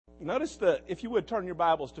Notice if you would turn your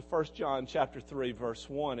Bibles to 1 John chapter 3, verse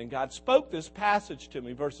 1. And God spoke this passage to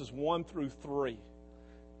me, verses 1 through 3.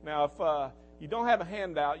 Now, if you don't have a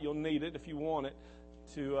handout, you'll need it if you want it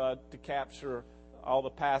to capture all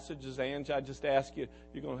the passages. Ange, I just ask you,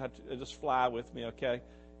 you're going to have to just fly with me, okay?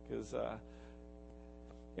 And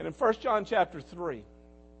in 1 John chapter 3,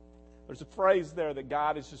 there's a phrase there that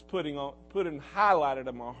God is just put and highlighted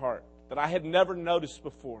in my heart that I had never noticed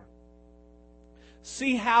before.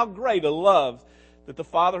 See how great a love that the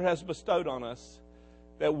Father has bestowed on us,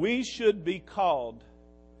 that we should be called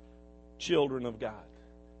children of God.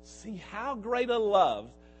 See how great a love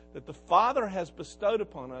that the Father has bestowed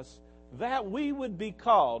upon us, that we would be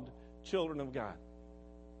called children of God.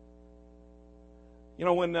 You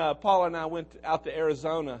know, when Paula and I went out to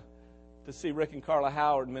Arizona to see Rick and Carla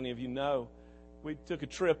Howard, many of you know, we took a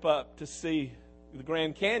trip up to see the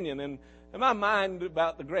Grand Canyon. And in my mind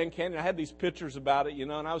about the Grand Canyon, I had these pictures about it,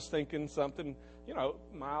 and I was thinking something,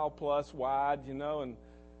 mile plus wide,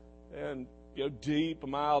 and deep, a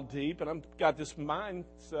mile deep. And I've got this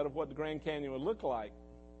mindset of what the Grand Canyon would look like.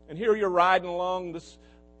 And here you're riding along this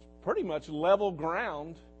pretty much level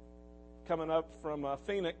ground coming up from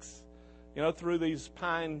Phoenix, through these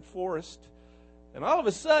pine forests. And all of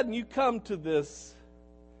a sudden you come to this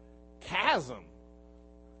chasm.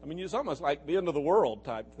 I mean, it's almost like the end of the world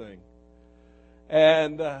type thing.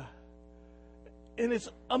 And it's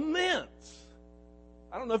immense.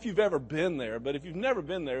 I don't know if you've ever been there, but if you've never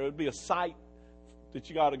been there, it would be a sight that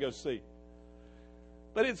you got to go see.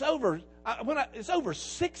 But it's over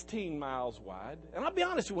 16 miles wide. And I'll be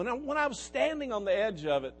honest with you, when I was standing on the edge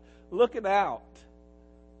of it, looking out,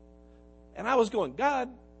 and I was going, God,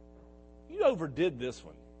 you overdid this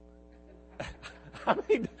one. I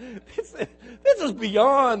mean, this is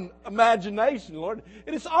beyond imagination, Lord.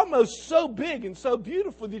 And it's almost so big and so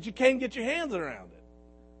beautiful that you can't get your hands around it.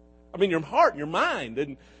 I mean, your heart and your mind,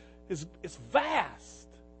 and it's vast.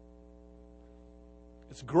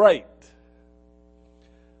 It's great.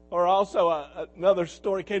 Or also, another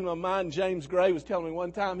story came to my mind. James Gray was telling me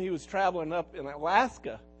one time he was traveling up in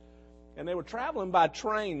Alaska, and they were traveling by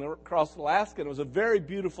train across Alaska, and it was a very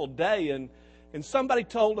beautiful day, and somebody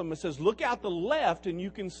told him, it says, look out the left and you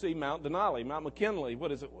can see Mount Denali, Mount McKinley. What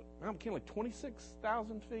is it? Mount McKinley,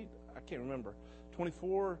 26,000 feet? I can't remember.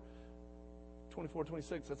 24,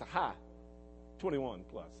 26, that's a high. 21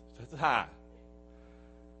 plus, that's a high.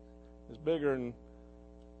 It's bigger than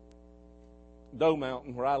Doe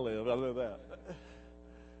Mountain where I live. I know that.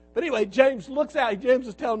 But anyway, James looks out. James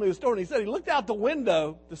was telling me the story, and he said he looked out the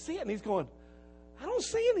window to see it, and he's going, I don't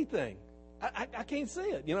see anything. I can't see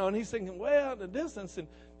it, and he's thinking, well, the distance.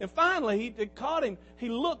 And finally, it caught him. He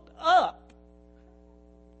looked up,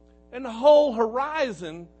 and the whole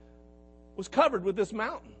horizon was covered with this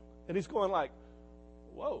mountain. And he's going like,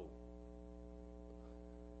 whoa.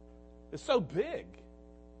 It's so big.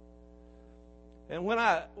 And when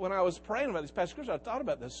I was praying about these past scriptures, I thought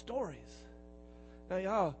about those stories. Now,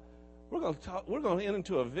 y'all, we're going to enter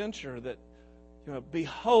into a venture that,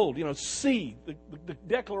 behold, see the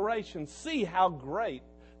declaration, see how great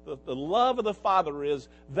the love of the Father is,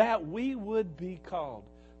 that we would be called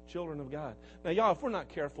children of God. Now, y'all, if we're not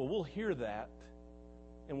careful, we'll hear that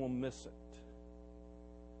and we'll miss it.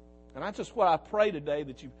 And that's just what I pray today,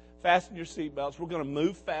 that you fasten your seatbelts. We're going to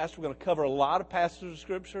move fast. We're going to cover a lot of passages of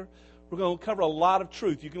Scripture. We're going to cover a lot of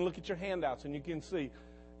truth. You can look at your handouts and you can see,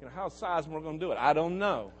 how sizable we're going to do it. I don't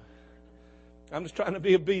know. I'm just trying to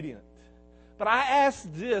be obedient. But I ask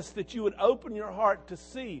this, that you would open your heart to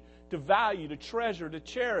see, to value, to treasure, to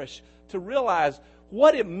cherish, to realize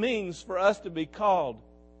what it means for us to be called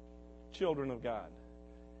children of God,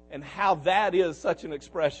 and how that is such an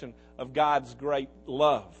expression of God's great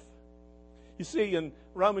love. You see, in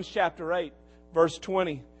Romans chapter 8, verse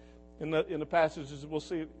 20, in the passages, we'll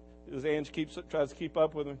see as Ange tries to keep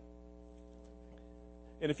up with me.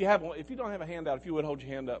 And if you don't have a handout, if you would hold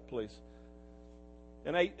your hand up, please.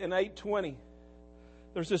 In 8:20,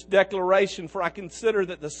 there's this declaration, for I consider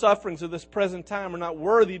that the sufferings of this present time are not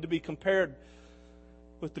worthy to be compared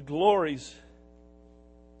with the glories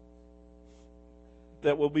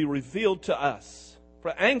that will be revealed to us.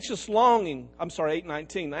 For anxious longing,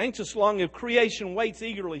 8:19, the anxious longing of creation waits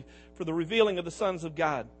eagerly for the revealing of the sons of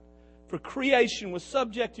God. For creation was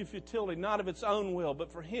subject to futility, not of its own will,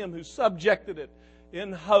 but for Him who subjected it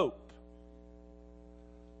in hope.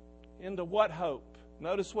 Into what hope?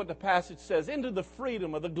 Notice what the passage says. Into the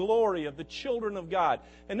freedom of the glory of the children of God.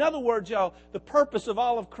 In other words, y'all, the purpose of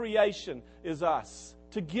all of creation is us.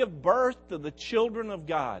 To give birth to the children of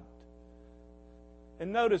God.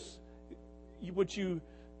 And notice what you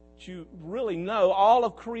you really know all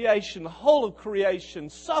of creation, the whole of creation,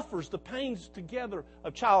 suffers the pains together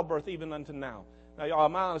of childbirth even unto now. Now, y'all,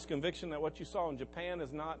 my honest conviction that what you saw in Japan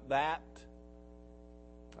is not that.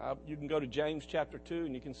 You can go to James chapter 2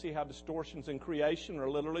 and you can see how distortions in creation are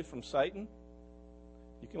literally from Satan.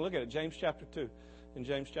 You can look at it, James chapter 2 and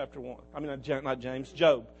James chapter 1. I mean, not James,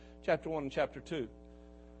 Job chapter 1 and chapter 2.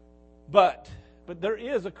 But there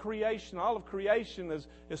is a creation. All of creation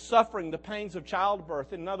is suffering the pains of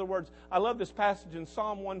childbirth. In other words, I love this passage in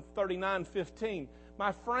Psalm 139:15.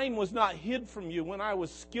 My frame was not hid from you when I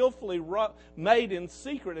was skillfully made in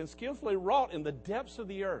secret and skillfully wrought in the depths of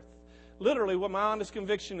the earth. Literally, what my honest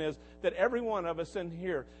conviction is that every one of us in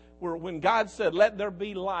here, when God said, let there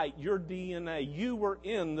be light, your DNA, you were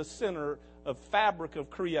in the center of fabric of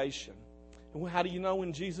creation. And how do you know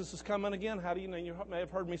when Jesus is coming again? How do you know? You may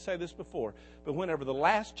have heard me say this before. But whenever the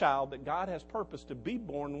last child that God has purposed to be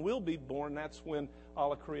born will be born, that's when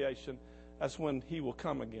all of creation, that's when He will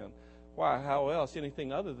come again. Why? How else?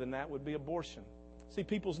 Anything other than that would be abortion. See,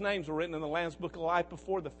 people's names were written in the Lamb's Book of Life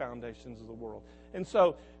before the foundations of the world. And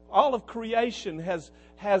so all of creation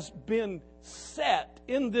has been set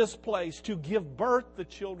in this place to give birth to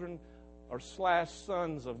children or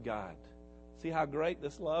sons of God. See how great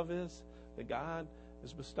this love is that God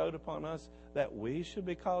has bestowed upon us, that we should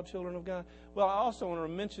be called children of God? Well, I also want to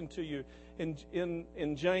mention to you in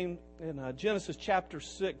Genesis chapter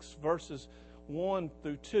 6, verses 1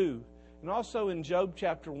 through 2, and also in Job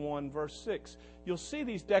chapter 1, verse 6, you'll see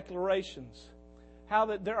these declarations, how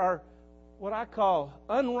that there are what I call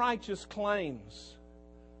unrighteous claims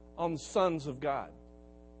on sons of God.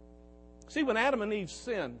 See, when Adam and Eve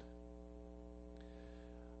sinned,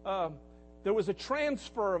 there was a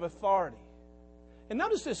transfer of authority. And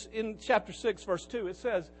notice this in chapter 6, verse 2. It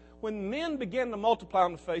says, when men began to multiply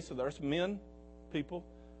on the face of the earth, people,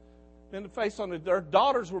 men to face on the earth,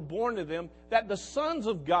 daughters were born to them, that the sons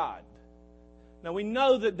of God. Now we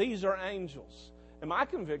know that these are angels. And my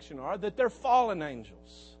conviction are that they're fallen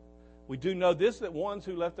angels. We do know this, that ones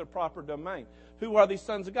who left their proper domain. Who are these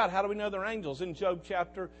sons of God? How do we know they're angels? In Job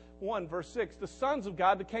chapter 1, verse 6, the sons of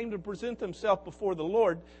God that came to present themselves before the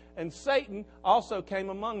Lord, and Satan also came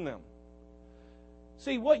among them.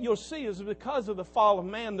 See, what you'll see is because of the fall of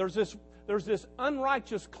man, there's this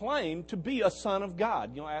unrighteous claim to be a son of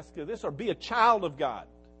God. You'll ask this, or be a child of God.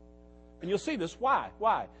 And you'll see this. Why?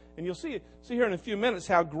 And you'll see here in a few minutes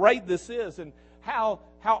how great this is and how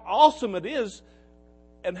awesome it is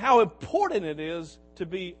and how important it is to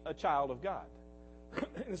be a child of God.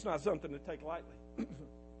 And it's not something to take lightly.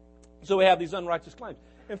 So we have these unrighteous claims.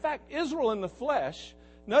 In fact, Israel in the flesh,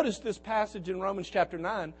 notice this passage in Romans chapter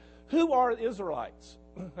 9. Who are Israelites?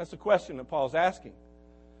 That's the question that Paul's asking.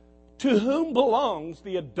 To whom belongs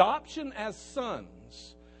the adoption as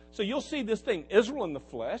sons? So you'll see this thing, Israel in the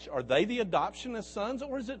flesh, are they the adoption as sons,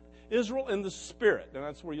 or is it Israel in the spirit? And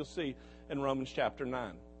that's where you'll see in Romans chapter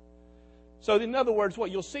 9. So in other words, what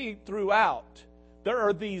you'll see throughout, there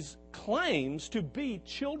are these claims to be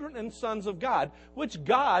children and sons of God, which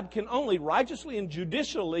God can only righteously and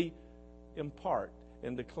judicially impart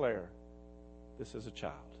and declare. This is a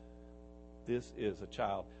child. This is a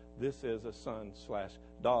child. This is a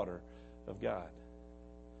son/daughter of God.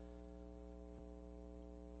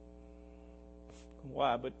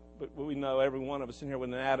 Why? But we know every one of us in here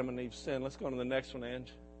when Adam and Eve sinned. Let's go on to the next one,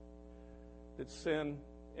 Ange. That sin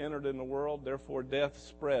entered in the world, therefore death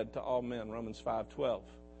spread to all men, Romans 5:12.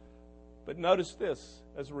 But notice this,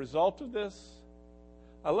 as a result of this,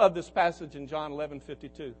 I love this passage in John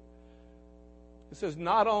 11:52. It says,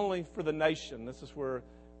 not only for the nation, this is where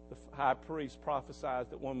the high priest prophesies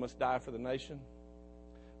that one must die for the nation.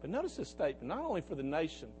 But notice this statement, not only for the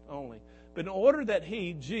nation only, but in order that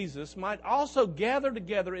he, Jesus, might also gather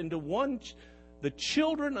together into one the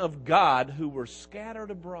children of God who were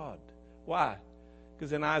scattered abroad. Why?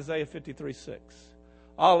 Because in Isaiah 53:6,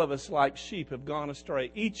 all of us like sheep have gone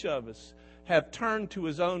astray. Each of us have turned to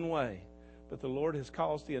his own way, but the Lord has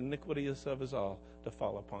caused the iniquities of us all to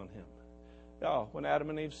fall upon him. Y'all, when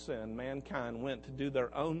Adam and Eve sinned, mankind went to do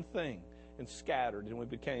their own thing and scattered, and we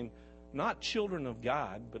became not children of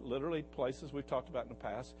God, but literally places we've talked about in the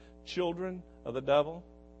past, children of the devil,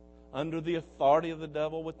 under the authority of the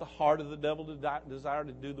devil, with the heart of the devil to desire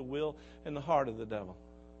to do the will and the heart of the devil.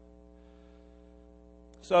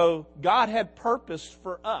 So God had purposed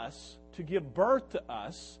for us to give birth to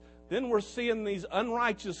us. Then we're seeing these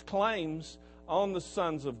unrighteous claims on the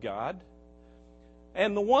sons of God.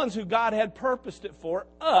 And the ones who God had purposed it for,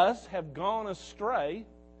 us, have gone astray,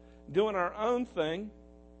 doing our own thing.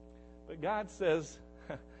 But God says,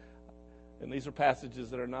 and these are passages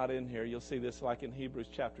that are not in here. You'll see this like in Hebrews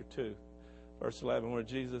chapter 2, Verse 11, where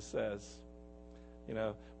Jesus says,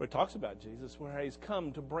 where it talks about Jesus, where He's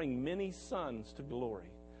come to bring many sons to glory.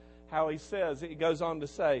 How He says, He goes on to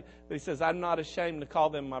say, that He says, I'm not ashamed to call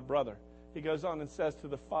them my brother. He goes on and says to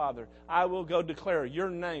the Father, I will go declare your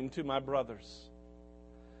name to my brothers.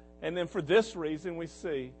 And then for this reason we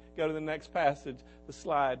see, go to the next passage, the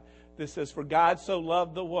slide, this says, for God so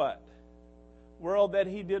loved the what? World that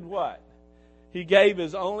He did what? He gave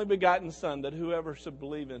His only begotten Son, that whoever should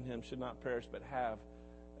believe in Him should not perish but have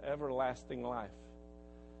everlasting life.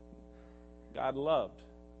 God loved.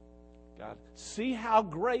 God. See how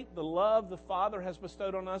great the love the Father has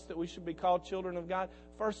bestowed on us that we should be called children of God?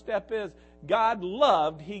 First step is, God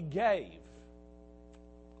loved, He gave.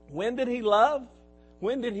 When did He love?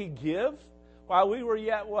 When did He give? While we were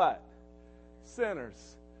yet what?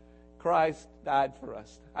 Sinners. Christ died for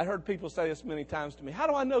us. I heard people say this many times to me. How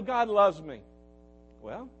do I know God loves me?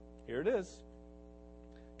 Well, here it is.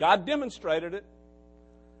 God demonstrated it.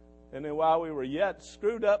 And then while we were yet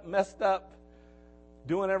screwed up, messed up,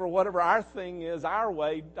 doing whatever our thing is, our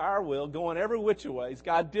way, our will, going every which ways,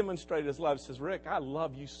 God demonstrated His love. He says, Rick, I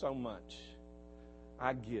love you so much.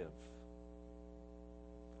 I give.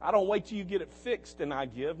 I don't wait till you get it fixed and I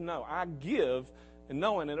give. No, I give, and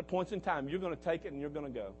knowing at points in time you're going to take it and you're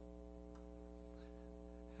going to go.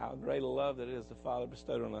 How great a love that it is the Father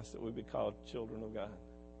bestowed on us that we be called children of God.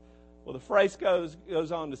 Well, the phrase goes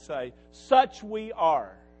on to say, such we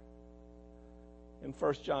are, in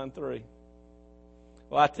 1 John 3.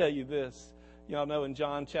 Well, I tell you this. Y'all know in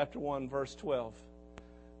John chapter 1, verse 12,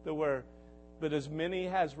 but as many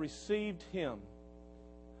has received Him.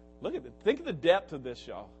 Look at it. Think of the depth of this,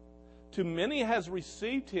 y'all. To many has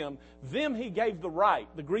received Him, them He gave the right.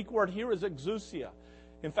 The Greek word here is exousia.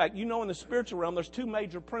 In fact, in the spiritual realm, there's two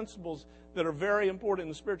major principles that are very important in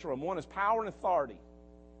the spiritual realm. One is power and authority.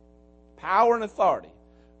 Power and authority.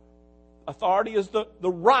 Authority is the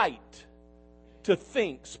right to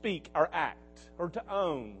think, speak, or act, or to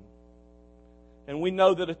own. And we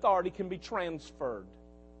know that authority can be transferred,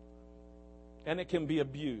 and it can be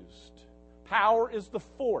abused. Power is the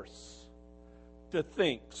force to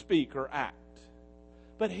think, speak, or act.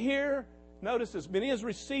 But here, notice as many as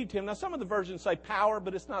received Him. Now, some of the versions say power,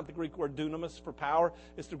 but it's not the Greek word dunamis for power.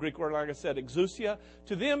 It's the Greek word, like I said, exousia.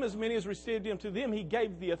 To them, as many as received Him, to them He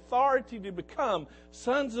gave the authority to become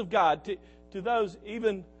sons of God. To those,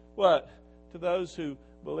 even what? To those who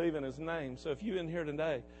believe in His name. So if you in here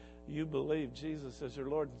today, you believe Jesus as your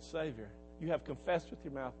Lord and Savior, you have confessed with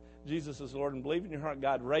your mouth Jesus is Lord and believe in your heart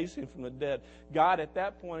God raised Him from the dead, God at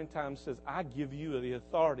that point in time says, I give you the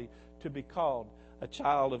authority to be called a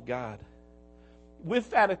child of God.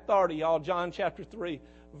 With that authority, y'all, John chapter 3,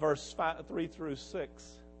 verse 3 through 6,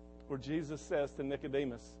 where Jesus says to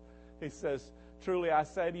Nicodemus, He says, truly I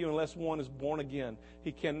say to you, unless one is born again,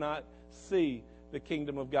 he cannot see the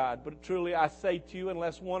kingdom of God. But truly I say to you,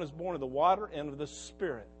 unless one is born of the water and of the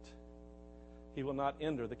Spirit, he will not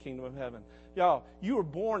enter the kingdom of heaven. Y'all, you were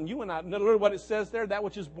born, you and I, literally what it says there, that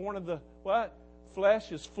which is born of the, what?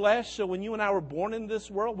 Flesh is flesh. So when you and I were born into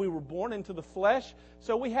this world, we were born into the flesh.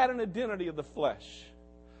 So we had an identity of the flesh.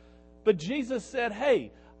 But Jesus said,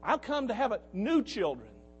 hey, I'll come to have new children.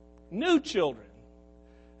 New children.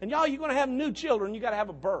 And y'all, you're going to have new children, you got to have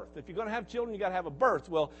a birth. If you're going to have children, you got to have a birth.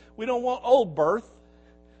 Well, we don't want old birth.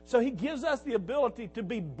 So He gives us the ability to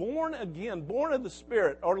be born again, born of the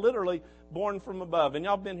Spirit, or literally born from above. And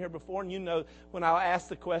y'all been here before, and you know when I ask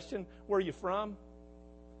the question, where are you from?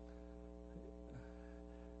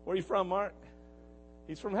 Where are you from, Mark?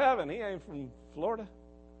 He's from heaven. He ain't from Florida.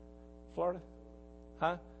 Florida?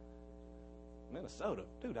 Huh? Minnesota.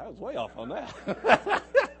 Dude, I was way off on that.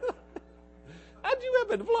 How'd you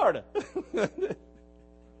up in Florida?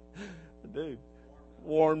 Dude,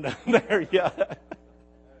 warm down there, yeah.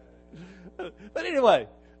 But anyway,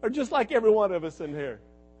 or just like every one of us in here.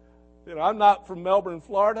 I'm not from Melbourne,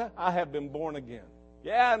 Florida. I have been born again.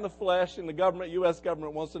 Yeah, in the flesh, and the government, U.S.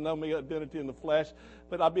 government wants to know my identity in the flesh.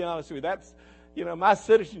 But I'll be honest with you, that's, my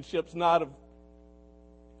citizenship's not of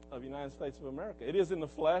the United States of America. It is in the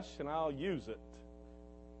flesh, and I'll use it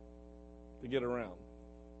to get around.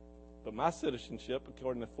 But my citizenship,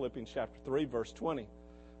 according to Philippians chapter 3, verse 20,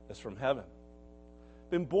 is from heaven.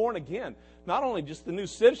 Been born again. Not only just the new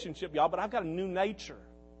citizenship, y'all, but I've got a new nature.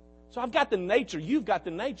 So I've got the nature. You've got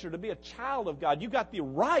the nature to be a child of God. You've got the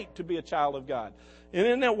right to be a child of God.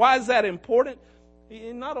 And why is that important?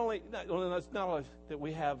 Not only that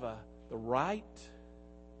we have the right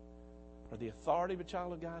or the authority of a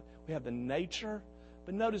child of God, we have the nature.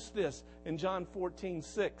 But notice this in John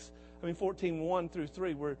 14:1 through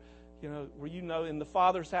 3, where in the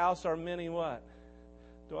Father's house are many what?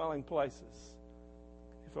 Dwelling places.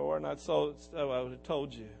 If it were not so, I would have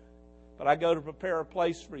told you. But I go to prepare a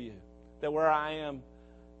place for you, that where I am,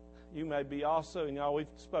 you may be also. And y'all, we've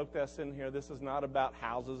spoke this in here. This is not about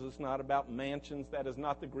houses. It's not about mansions. That is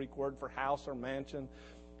not the Greek word for house or mansion.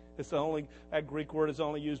 That Greek word is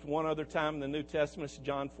only used one other time in the New Testament. It's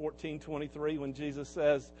John 14:23, when Jesus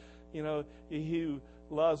says, he who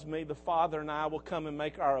loves me, the Father, and I will come and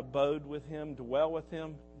make our abode with him, dwell with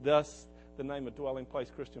him. Thus, the name of Dwelling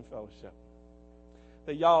Place Christian Fellowship.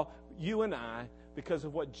 That y'all, you and I, because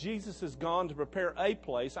of what Jesus has gone to prepare a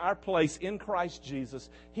place, our place in Christ Jesus,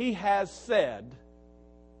 He has said,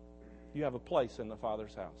 you have a place in the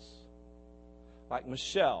Father's house. Like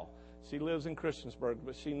Michelle, she lives in Christiansburg,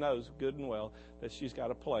 but she knows good and well that she's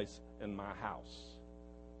got a place in my house.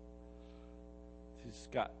 She's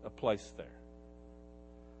got a place there.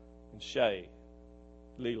 And Shay,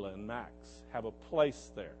 Leela, and Max have a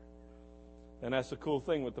place there. And that's the cool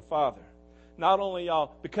thing with the Father. Not only,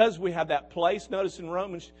 y'all, because we have that place, notice in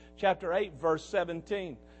Romans chapter 8, verse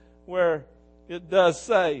 17, where it does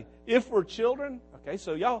say, if we're children, okay,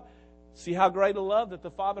 so y'all, see how great a love that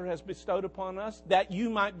the Father has bestowed upon us, that you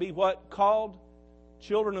might be what? Called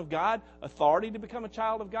children of God, authority to become a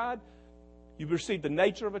child of God. You receive the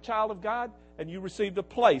nature of a child of God, and you receive the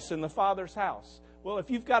place in the Father's house. Well,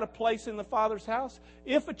 if you've got a place in the Father's house,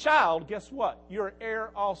 if a child, guess what? You're an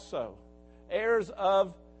heir also. Heirs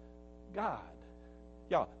of God.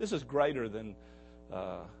 Y'all, this is greater than,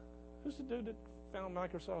 who's the dude that found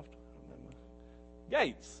Microsoft?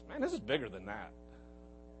 Gates. Man, this is bigger than that.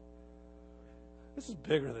 This is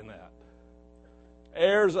bigger than that.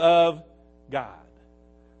 Heirs of God.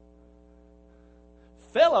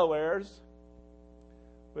 Fellow heirs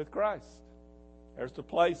with Christ. There's the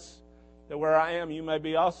place that where I am, you may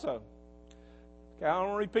be also. Okay, I don't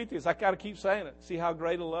want to repeat this. I got to keep saying it. See how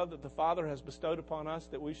great a love that the Father has bestowed upon us,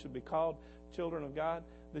 that we should be called children of God,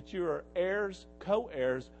 that you are heirs,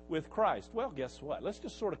 co-heirs with Christ. Well, guess what? Let's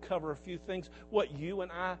just sort of cover a few things, what you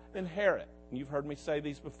and I inherit. And you've heard me say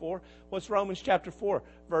these before. What's Romans chapter 4,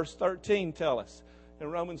 verse 13 tell us?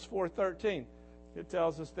 In Romans 4:13, it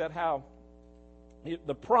tells us that how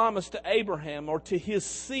the promise to Abraham, or to his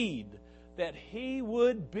seed, that he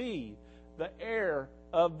would be the heir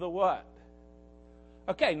of the what?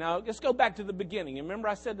 Okay, now let's go back to the beginning. Remember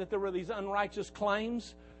I said that there were these unrighteous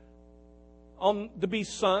claims to be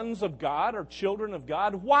sons of God or children of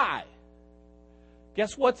God. Why?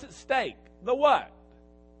 Guess what's at stake? The what?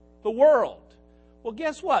 The world. Well,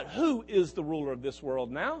 guess what? Who is the ruler of this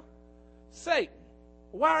world now? Satan.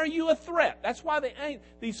 Why are you a threat? That's why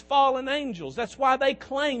these fallen angels, that's why they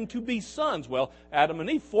claim to be sons. Well, Adam and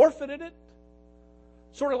Eve forfeited it.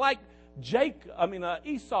 Sort of like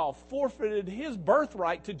Esau forfeited his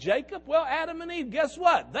birthright to Jacob. Well, Adam and Eve, guess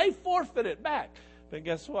what? They forfeit it back. But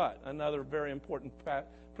guess what? Another very important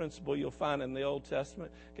principle you'll find in the Old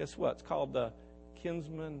Testament. Guess what? It's called the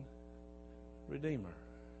kinsman redeemer.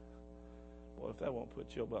 Boy, if that won't put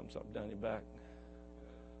chill bumps up down your back.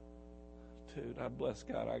 Dude, I bless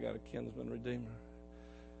God I got a kinsman redeemer.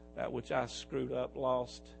 That which I screwed up,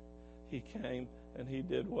 lost, He came and He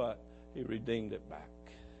did what? He redeemed it back.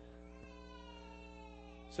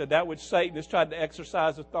 Said that which Satan has tried to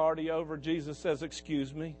exercise authority over, Jesus says,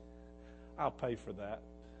 excuse me, I'll pay for that.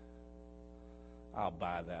 I'll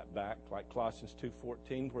buy that back. Like Colossians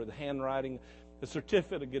 2:14, where the handwriting, the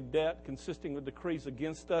certificate of debt consisting of decrees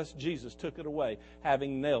against us, Jesus took it away,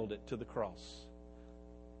 having nailed it to the cross.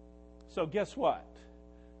 So guess what?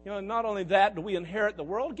 Not only that do we inherit the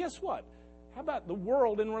world, guess what? How about the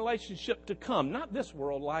world in relationship to come? Not this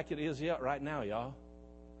world like it is yet right now, y'all.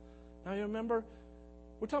 Now you remember,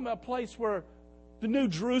 we're talking about a place where the New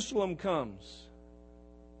Jerusalem comes.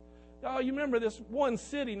 Oh, you remember this one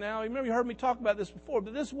city now. You heard me talk about this before,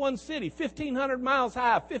 but this one city, 1,500 miles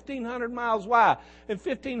high, 1,500 miles wide, and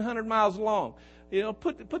 1,500 miles long.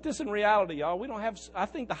 Put this in reality, y'all. We don't have, I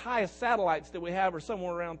think the highest satellites that we have are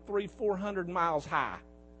somewhere around 300-400 miles high.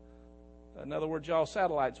 In other words, y'all,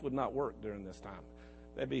 satellites would not work during this time.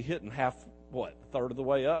 They'd be hitting a third of the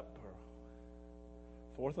way up, or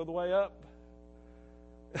fourth of the way up.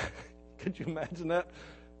 Could you imagine that?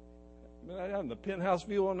 Having the penthouse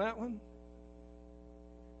view on that one?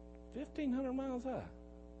 1,500 miles high.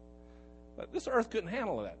 But this earth couldn't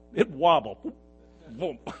handle that. It wobbled.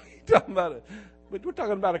 Boom. Talking about it. But we're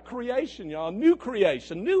talking about a creation, y'all. A new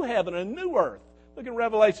creation, new heaven, and a new earth. Look at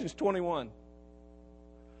Revelations 21.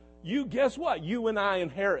 Guess what? You and I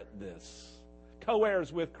inherit this.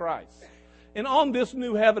 Co-heirs with Christ. And on this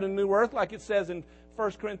new heaven and new earth, like it says in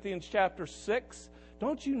 1 Corinthians chapter 6,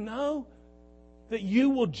 don't you know that you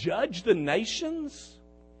will judge the nations?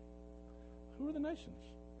 Who are the nations?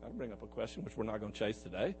 I'll bring up a question, which we're not going to chase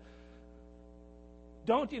today.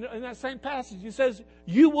 Don't you know, in that same passage, it says,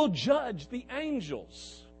 you will judge the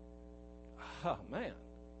angels. Oh, man.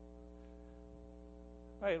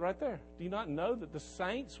 Hey, right there. Do you not know that the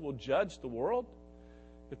saints will judge the world?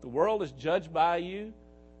 If the world is judged by you,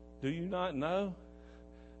 do you not know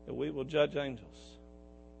that we will judge angels?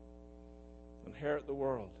 Inherit the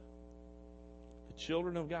world. The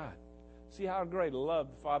children of God. See how great a love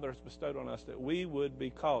the Father has bestowed on us that we would be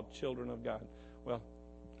called children of God. Well,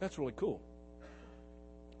 that's really cool.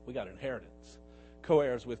 We got inheritance.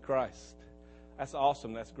 Co-heirs with Christ. That's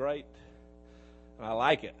awesome. That's great. And I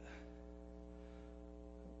like it.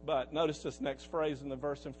 But notice this next phrase in the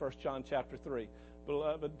verse in 1 John chapter 3.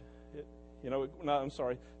 Beloved,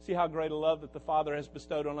 see how great a love that the Father has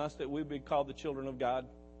bestowed on us that we be called the children of God.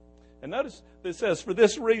 And notice it says, for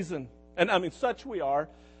this reason, such we are,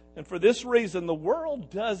 and for this reason the world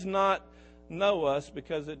does not know us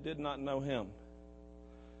because it did not know Him.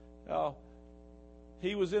 Now,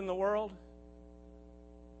 He was in the world,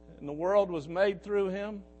 and the world was made through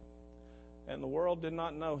Him, and the world did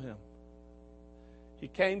not know Him. He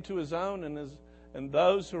came to His own, and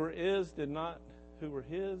those who were His did not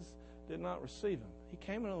receive Him. He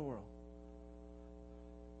came into the world.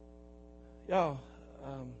 Y'all,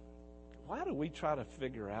 why do we try to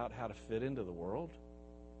figure out how to fit into the world?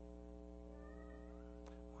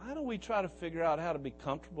 Why do we try to figure out how to be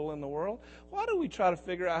comfortable in the world? Why do we try to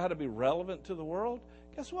figure out how to be relevant to the world?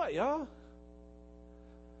 Guess what, y'all?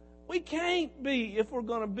 We can't be if we're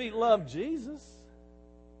going to love Jesus.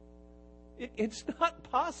 It's not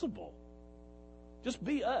possible. Just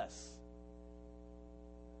be us.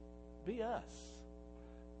 Be us.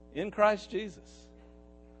 In Christ Jesus.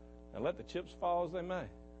 And let the chips fall as they may.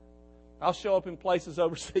 I'll show up in places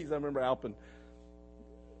overseas. I remember Alpin,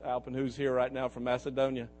 who's here right now from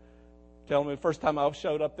Macedonia, telling me the first time I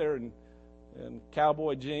showed up there in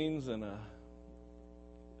cowboy jeans, and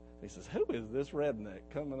he says, who is this redneck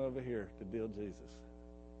coming over here to deal Jesus?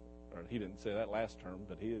 Or he didn't say that last term,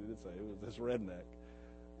 but he did say it was this redneck.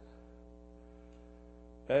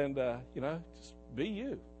 And, just be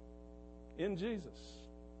you in Jesus.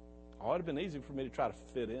 Oh, it would have been easy for me to try to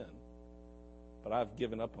fit in. But I've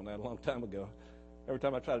given up on that a long time ago. Every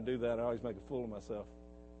time I try to do that, I always make a fool of myself.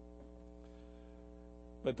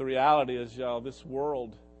 But the reality is, y'all, this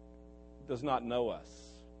world does not know us.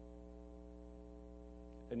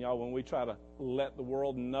 And y'all, when we try to let the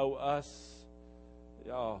world know us,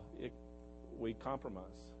 y'all, we compromise.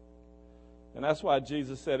 And that's why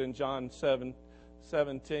Jesus said in John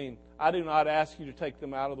 7:17, I do not ask you to take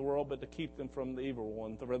them out of the world, but to keep them from the evil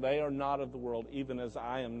one. For they are not of the world, even as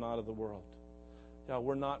I am not of the world. Y'all,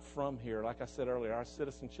 we're not from here. Like I said earlier, our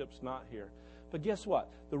citizenship's not here. But guess what?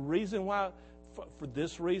 The reason why, for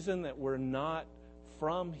this reason that we're not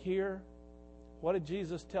from here, what did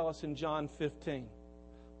Jesus tell us in John 15?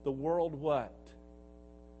 The world what?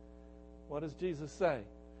 What does Jesus say?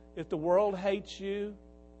 If the world hates you,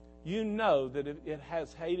 you know that it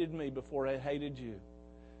has hated me before it hated you.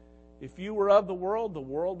 If you were of the world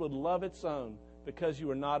would love its own. Because you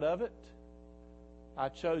are not of it, I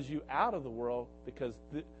chose you out of the world because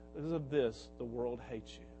of this, the world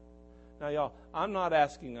hates you. Now, y'all, I'm not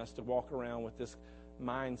asking us to walk around with this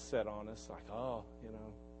mindset on us like,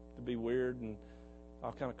 to be weird and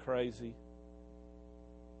all kind of crazy.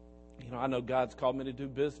 I know God's called me to do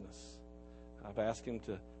business. I've asked Him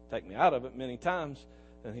to take me out of it many times,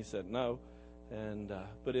 and He said no.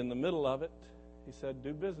 But in the middle of it, He said,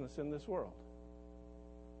 do business in this world.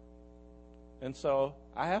 And so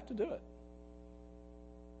I have to do it.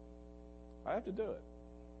 I have to do it.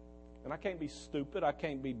 And I can't be stupid. I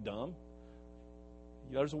can't be dumb.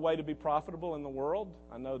 There's a way to be profitable in the world.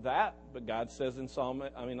 I know that. But God says in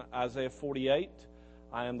Isaiah 48,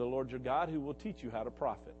 I am the Lord your God who will teach you how to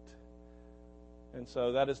profit. And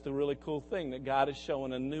so that is the really cool thing, that God is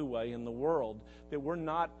showing a new way in the world, that we're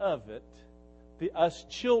not of it. Us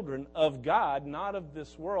children of God, not of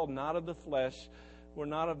this world, not of the flesh. We're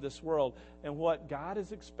not of this world. And what God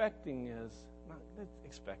is expecting is, let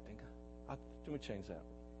me change that.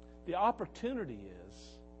 The opportunity is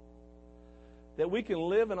that we can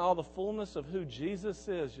live in all the fullness of who Jesus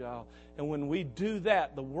is, y'all. And when we do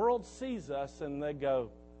that, the world sees us and they go,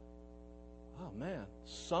 oh man,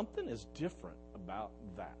 something is different about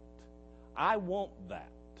that. I want that.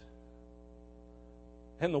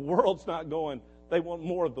 And the world's not going, they want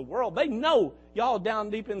more of the world. They know, y'all,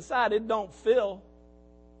 down deep inside, it don't fill.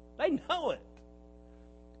 They know it.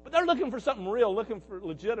 But they're looking for something real, looking for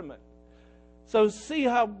legitimate. So see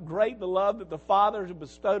how great the love that the Father has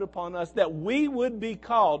bestowed upon us, that we would be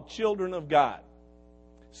called children of God.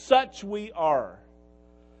 Such we are.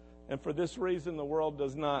 And for this reason, the world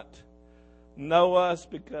does not know us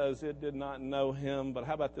because it did not know him. But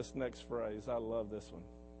how about this next phrase? I love this one.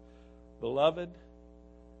 Beloved,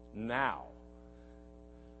 now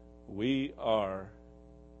we are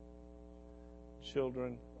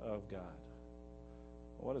children of God.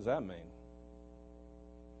 What does that mean?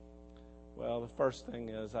 Well, the first thing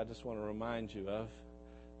is I just want to remind you of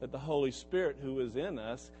that the Holy Spirit who is in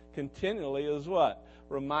us continually is what?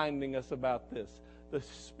 Reminding us about this. The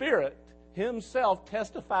Spirit himself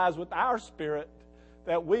testifies with our spirit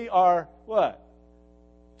that we are what?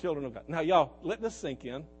 Children of God. Now, y'all, let this sink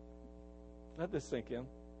in. Let this sink in.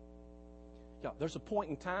 Y'all, there's a point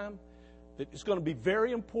in time that it's going to be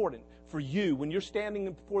very important for you when you're standing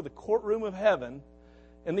before the courtroom of heaven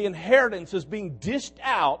and the inheritance is being dished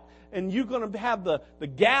out, and you're going to have the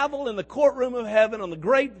gavel in the courtroom of heaven on the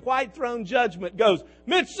great white throne judgment goes,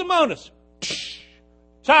 Mitch Simonis,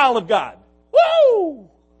 child of God. Woo!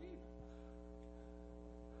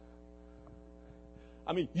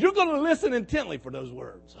 I mean, you're going to listen intently for those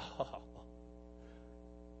words.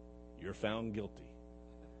 You're found guilty.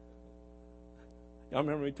 Y'all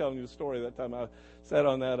remember me telling you the story that time I sat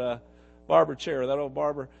on that barber chair, that old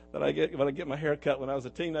barber that I get when I get my hair cut when I was a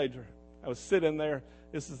teenager. I was sitting there.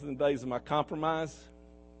 This is in the days of my compromise.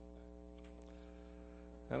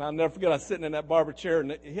 And I'll never forget, I was sitting in that barber chair,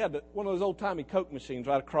 and he had one of those old-timey Coke machines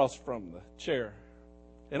right across from the chair.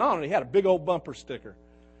 And on it, he had a big old bumper sticker.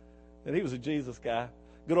 And he was a Jesus guy.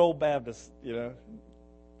 Good old Baptist, you know.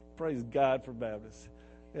 Praise God for Baptists.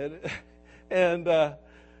 And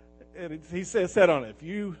he said on it, if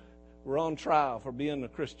you were on trial for being a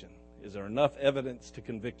Christian, is there enough evidence to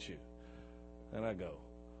convict you? And I go,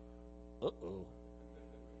 uh-oh.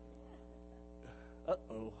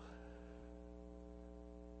 Uh-oh.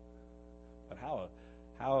 But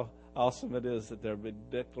how awesome it is that there be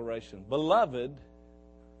declaration. Beloved,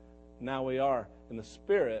 now we are in the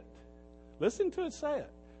Spirit. Listen to it say it.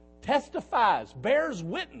 Testifies, bears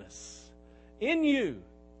witness in you.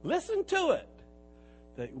 Listen to it.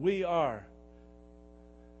 That we are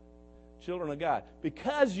children of God.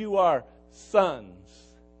 Because you are sons.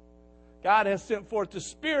 God has sent forth the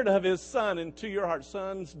Spirit of His Son into your hearts.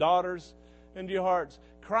 Sons, daughters, into your hearts.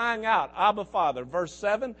 Crying out, Abba, Father. Verse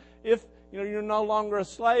 7, if you're no longer a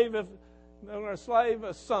slave, a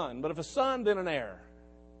son. But if a son, then an heir.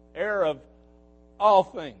 Heir of all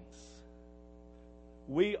things.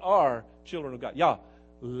 We are children of God. Y'all,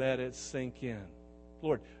 let it sink in.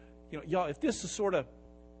 Lord, y'all, if this is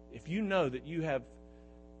if you know that you have,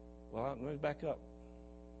 let me back up.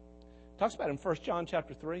 It talks about in 1 John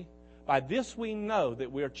chapter 3. By this we know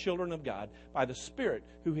that we are children of God, by the Spirit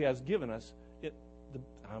who He has given us.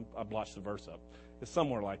 I blotched the verse up. It's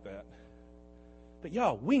somewhere like that. But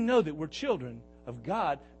y'all, we know that we're children of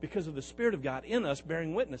God because of the Spirit of God in us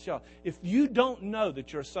bearing witness. Y'all, if you don't know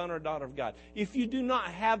that you're a son or a daughter of God, if you do not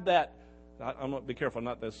have that, I'm going to be careful,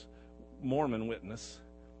 not this Mormon witness,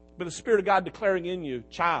 but the Spirit of God declaring in you,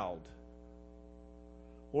 child,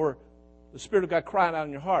 or the Spirit of God crying out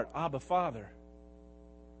in your heart, Abba, Father.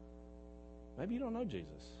 Maybe you don't know Jesus.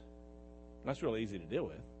 That's really easy to deal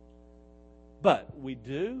with. But we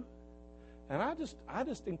do. And I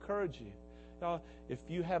just encourage you. If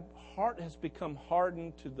your heart has become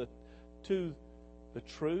hardened to the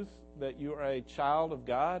truth that you are a child of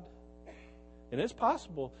God, and it's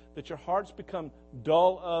possible that your heart's become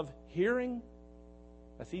dull of hearing,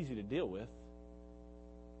 that's easy to deal with.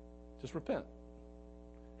 Just repent.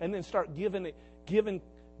 And then start giving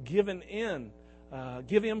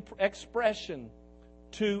expression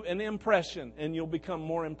to an impression, and you'll become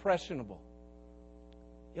more impressionable.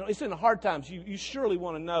 It's in the hard times. You surely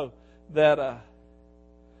want to know that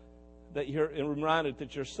you're reminded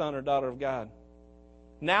that you're a son or daughter of God.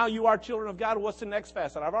 Now you are children of God. What's the next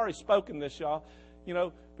facet? I've already spoken this, y'all.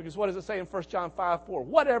 Because what does it say in 1 John 5:4?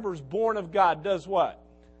 Whatever is born of God does what?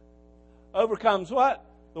 Overcomes what?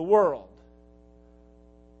 The world.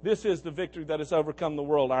 This is the victory that has overcome the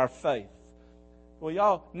world, our faith. Well,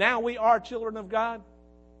 y'all, now we are children of God.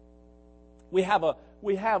 We have a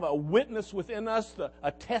witness within us,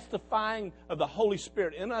 a testifying of the Holy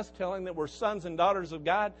Spirit in us, telling that we're sons and daughters of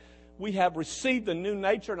God. We have received the new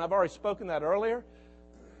nature, and I've already spoken that earlier.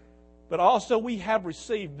 But also we have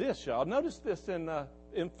received this, y'all. Notice this in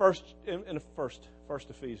First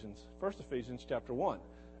Ephesians chapter 1.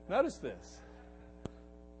 Notice this.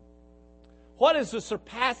 What is the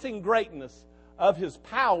surpassing greatness of His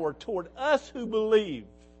power toward us who believe?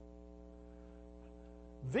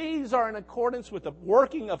 These are in accordance with the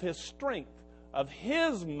working of His strength, of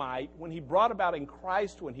His might, when He brought about in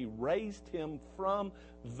Christ, when He raised Him from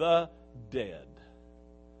the dead.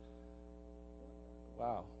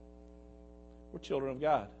 Wow. We're children of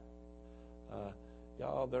God.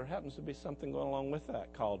 Y'all, there happens to be something going along with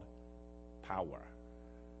that called power.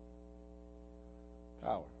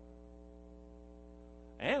 Power.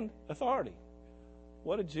 And authority.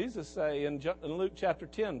 What did Jesus say in Luke chapter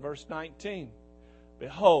 10, verse 19?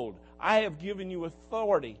 Behold, I have given you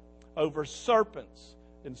authority over serpents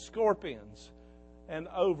and scorpions and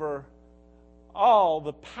over all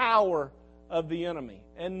the power of the enemy,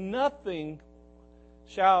 and nothing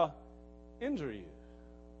shall injure you.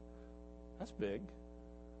 That's big.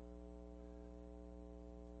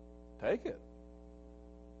 Take it.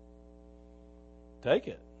 Take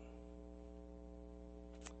it.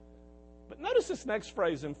 But notice this next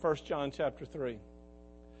phrase in 1 John chapter 3.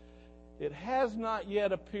 It has not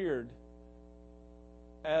yet appeared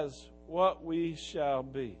as what we shall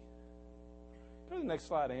be. Go to the next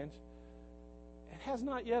slide, Ange. It has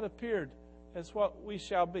not yet appeared as what we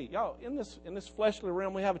shall be. Y'all, in this fleshly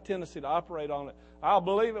realm, we have a tendency to operate on it. I'll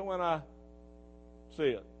believe it when I see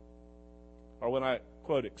it. Or when I,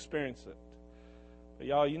 quote, experience it. But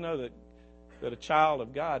y'all, you know that a child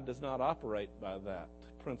of God does not operate by that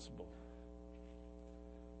principle.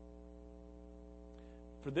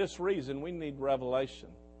 For this reason, we need revelation.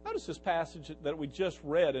 Notice this passage that we just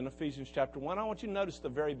read in Ephesians chapter 1. I want you to notice the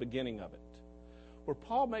very beginning of it, where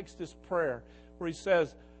Paul makes this prayer, where he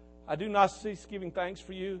says, I do not cease giving thanks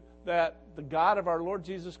for you, that the God of our Lord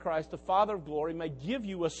Jesus Christ, the Father of glory, may give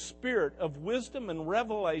you a spirit of wisdom and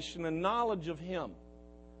revelation and knowledge of Him.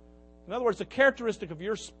 In other words, the characteristic of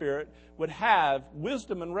your spirit would have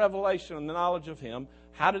wisdom and revelation and the knowledge of Him.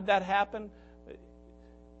 How did that happen?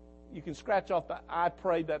 You can scratch off the I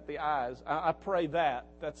pray that the eyes. I pray that.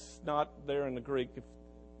 That's not there in the Greek. If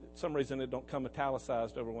for some reason it don't come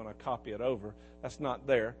italicized over when I copy it over. That's not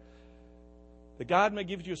there. That God may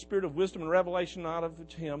give you a spirit of wisdom and revelation out of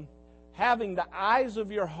Him, having the eyes of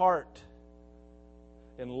your heart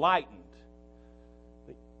enlightened.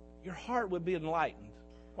 Your heart would be enlightened.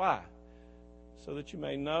 Why? So that you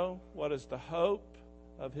may know what is the hope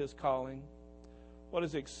of His calling, what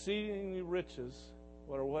is exceedingly riches,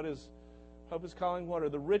 what is hope is calling, what are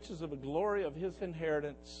the riches of the glory of His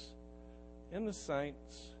inheritance in the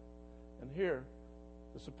saints, and here,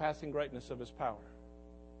 the surpassing greatness of His power.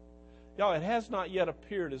 Y'all, it has not yet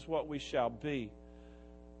appeared as what we shall be.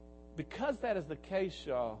 Because that is the case,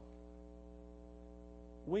 y'all,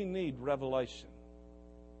 we need revelation.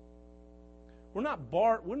 We're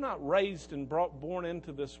not raised and born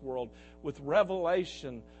into this world with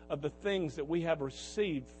revelation of the things that we have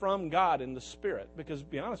received from God in the Spirit. Because to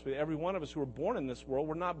be honest with you, every one of us who were born in this world,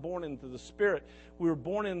 we're not born into the Spirit. We were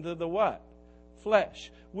born into the what?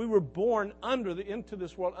 Flesh. We were born into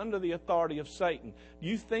this world under the authority of Satan. Do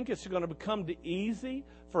you think it's going to become easy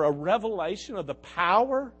for a revelation of the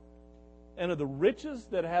power and of the riches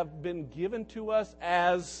that have been given to us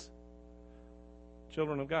as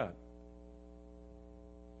children of God?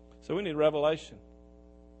 So we need revelation.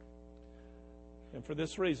 And for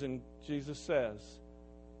this reason, Jesus says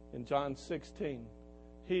in John 16,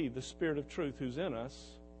 He, the Spirit of truth who's in us,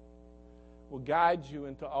 will guide you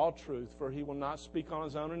into all truth, for He will not speak on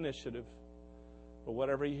His own initiative. But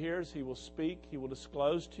whatever He hears, He will speak. He will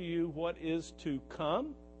disclose to you what is to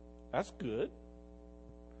come. That's good.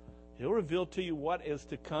 He'll reveal to you what is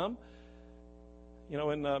to come. You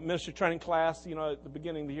know, in ministry training class, you know, at the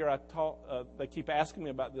beginning of the year, they keep asking me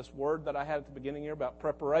about this word that I had at the beginning of the year about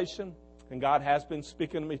preparation. And God has been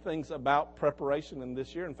speaking to me things about preparation in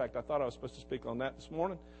this year. In fact, I thought I was supposed to speak on that this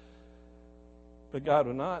morning. But God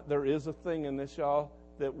will not. There is a thing in this, y'all,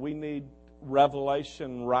 that we need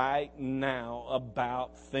revelation right now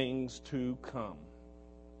about things to come.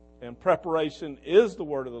 And preparation is the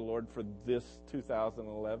word of the Lord for this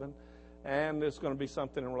 2011. And it's going to be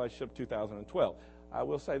something in relationship to 2012. I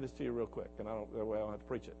will say this to you real quick, and I don't have to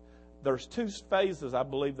preach it. There's two phases, I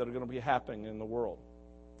believe, that are going to be happening in the world.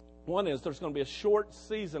 One is there's going to be a short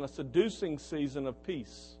season, a seducing season of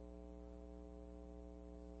peace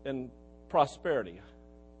and prosperity.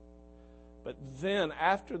 But then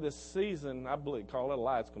after this season, I believe, call it a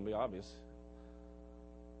lie, it's going to be obvious,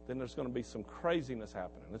 then there's going to be some craziness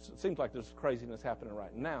happening. It seems like there's craziness happening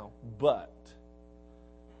right now, but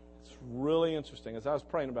it's really interesting. As I was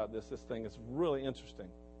praying about this thing is really interesting.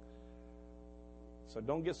 So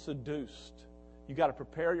don't get seduced. You got to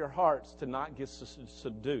prepare your hearts to not get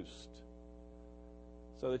seduced,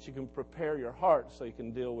 so that you can prepare your heart so you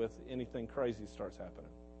can deal with anything crazy starts happening.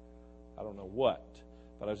 I don't know what,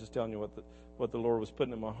 but I was just telling you what the Lord was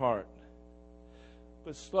putting in my heart.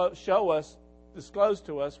 But disclose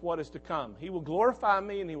to us what is to come. He will glorify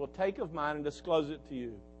me, and He will take of mine and disclose it to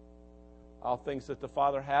you. All things that the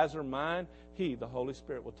Father has are mine. He, the Holy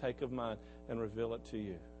Spirit, will take of mine and reveal it to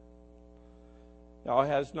you. Now, it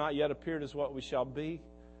has not yet appeared as what we shall be.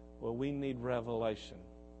 Well, we need revelation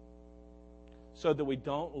so that we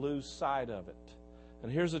don't lose sight of it.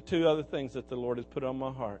 And here's the two other things that the Lord has put on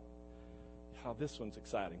my heart. Oh, this one's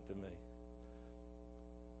exciting to me.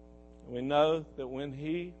 We know that when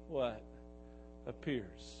He, what?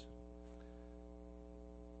 Appears.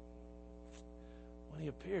 When He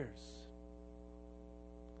appears.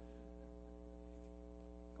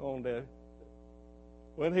 Go on, Dad.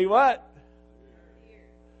 When He what?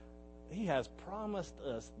 He has promised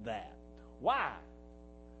us that. Why?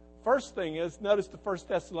 First thing is, notice the 1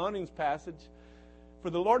 Thessalonians passage. For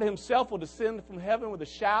the Lord Himself will descend from heaven with a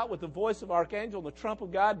shout, with the voice of archangel, and the trump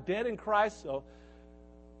of God. Dead in Christ shall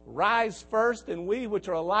rise first, and we which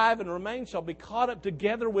are alive and remain shall be caught up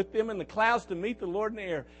together with them in the clouds to meet the Lord in the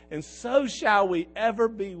air. And so shall we ever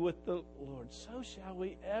be with the Lord. So shall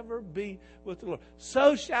we ever be with the Lord.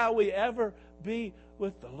 So shall we ever be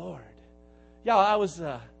with the Lord. Y'all,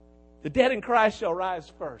 the dead in Christ shall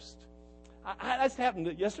rise first. I just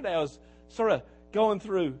happened yesterday. I was sort of going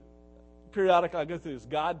through, periodically I go through this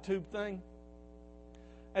GodTube thing.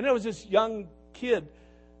 And there was this young kid,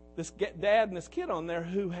 this dad and this kid on there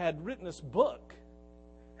who had written this book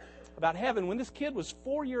about heaven. When this kid was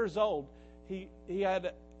 4 years old, he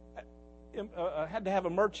had to have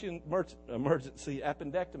emergency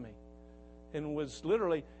appendectomy. And was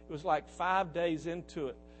literally, it was like 5 days into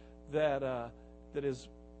it that his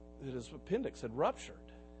appendix had ruptured.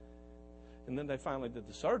 And then they finally did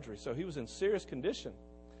the surgery. So he was in serious condition.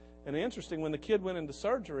 And interesting, when the kid went into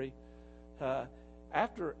surgery,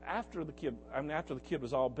 after the kid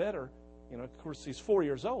was all better, of course he's 4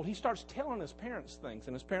 years old, he starts telling his parents things.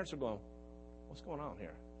 And his parents are going, what's going on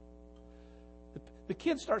here? The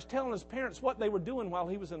kid starts telling his parents what they were doing while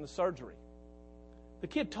he was in the surgery. The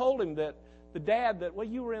kid told him that the dad, that, well,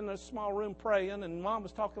 you were in a small room praying, and mom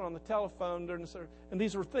was talking on the telephone during the surgery. And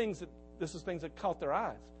these is things that caught their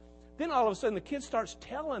eyes. Then all of a sudden the kid starts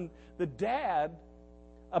telling the dad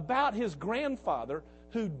about his grandfather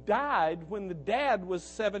who died when the dad was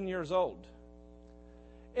 7 years old.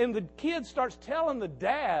 And the kid starts telling the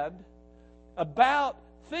dad about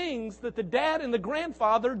things that the dad and the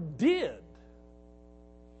grandfather did.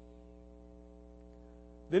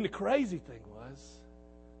 Then the crazy thing was,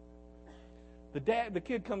 the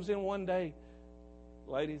kid comes in one day,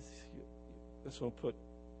 ladies, this will put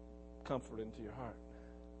comfort into your heart.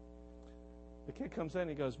 The kid comes in and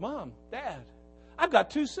he goes, Mom, Dad, I've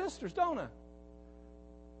got 2 sisters, don't I?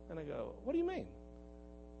 And I go, what do you mean?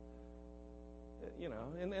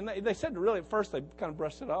 And they said really at first they kind of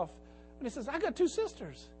brushed it off. And he says, I got 2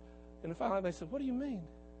 sisters. And finally they said, what do you mean?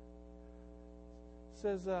 He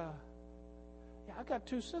says, yeah, I got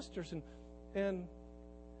 2 sisters. And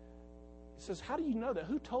he says, how do you know that?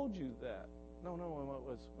 Who told you that? No,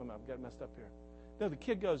 I've got it messed up here. No, the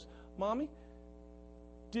kid goes, Mommy,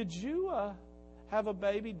 did you have a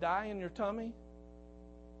baby die in your tummy?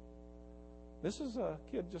 This is a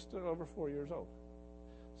kid just over 4 years old.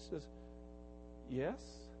 He says, yes.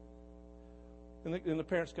 And the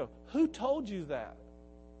parents go, who told you that?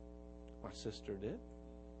 My sister did.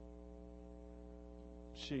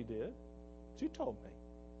 She did. She told me.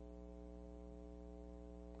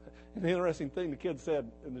 And the interesting thing the kid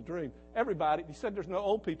said in the dream, he said there's no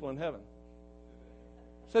old people in heaven.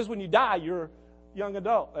 It says when you die, you're young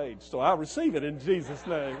adult age. So I receive it in Jesus'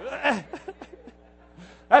 name.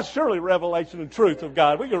 That's surely revelation and truth of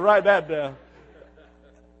God. We can write that down.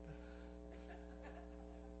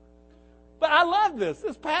 But I love this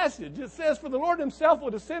passage. It says, for the Lord Himself will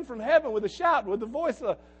descend from heaven with a shout, with the voice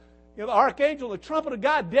of the archangel, the trumpet of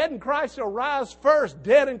God. Dead in Christ shall rise first.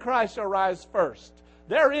 Dead in Christ shall rise first.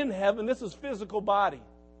 They're in heaven. This is physical body.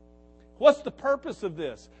 What's the purpose of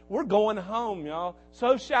this? We're going home, y'all.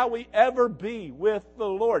 So shall we ever be with the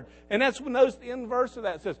Lord. And that's when the end verse of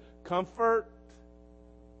that says, comfort.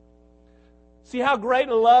 See how great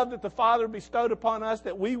a love that the Father bestowed upon us,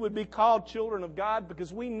 that we would be called children of God,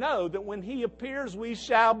 because we know that when He appears, we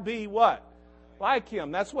shall be what? Like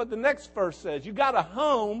Him. That's what the next verse says. You got a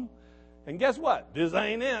home, and guess what? This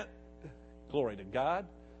ain't it. Glory to God.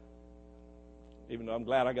 Even though I'm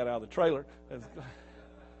glad I got out of the trailer.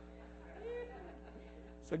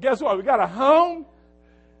 So guess what? We got a home,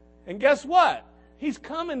 and guess what? He's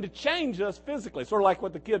coming to change us physically. Sort of like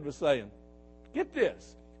what the kid was saying. Get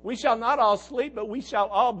this. We shall not all sleep, but we shall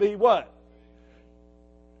all be what?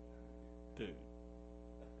 Dude.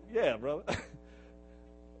 Yeah, brother.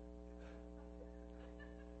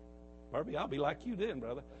 Barbie, I'll be like you then,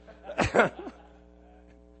 brother.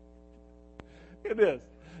 It is.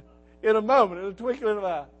 in a moment, in a twinkling of an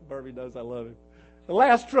eye. Burby knows I love him. The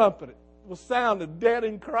last trumpet will sound, the dead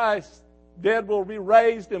in Christ, dead will be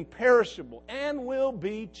raised imperishable and will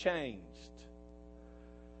be changed.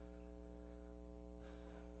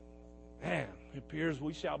 Man, it appears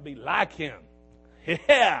we shall be like Him.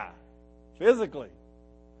 Yeah, physically.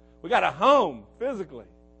 We got a home physically.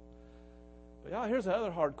 But y'all, here's the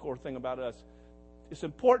other hardcore thing about us. It's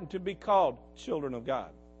important to be called children of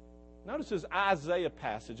God. Notice this Isaiah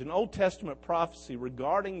passage, an Old Testament prophecy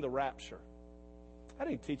regarding the rapture. I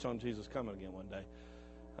didn't teach on Jesus coming again one day.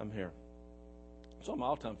 I'm here. It's one of my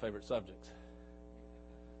all-time favorite subjects.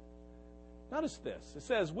 Notice this. It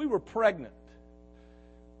says, we were pregnant.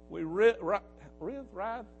 We in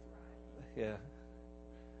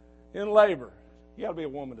labor. You got to be a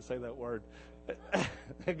woman to say that word.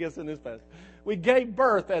 I guess in this passage. We gave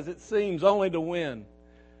birth, as it seems, only to win.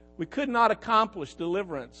 We could not accomplish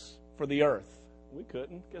deliverance for the earth. We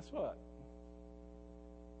couldn't. Guess what?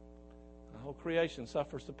 The whole creation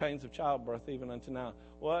suffers the pains of childbirth even unto now.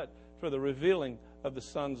 What? For the revealing of the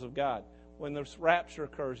sons of God. When this rapture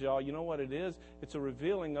occurs, y'all, you know what it is? It's a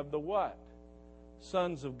revealing of the what?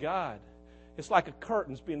 Sons of God. It's like a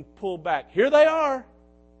curtain's being pulled back. Here they are.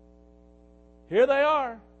 Here they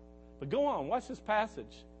are. But go on, watch this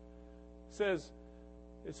passage.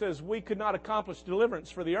 It says, we could not accomplish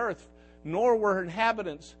deliverance for the earth, nor were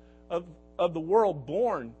inhabitants of the world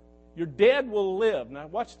born. Your dead will live. Now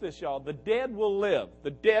watch this, y'all. The dead will live.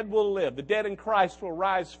 The dead will live. The dead in Christ will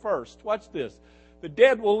rise first. Watch this. The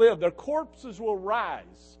dead will live. Their corpses will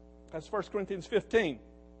rise. That's 1 Corinthians 15.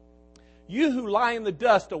 You who lie in the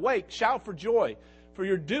dust, awake, shout for joy. For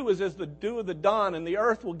your dew is as the dew of the dawn, and the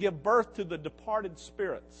earth will give birth to the departed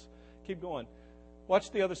spirits. Keep going.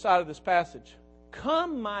 Watch the other side of this passage.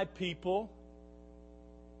 Come, my people.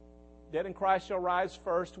 Dead in Christ shall rise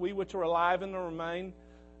first. We which are alive and remain.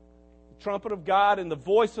 The trumpet of God and the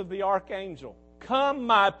voice of the archangel. Come,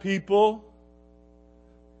 my people.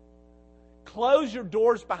 Close your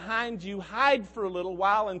doors behind you. Hide for a little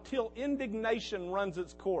while until indignation runs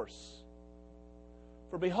its course.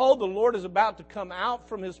 For behold, the Lord is about to come out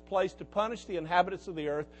from His place to punish the inhabitants of the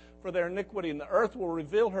earth for their iniquity. And the earth will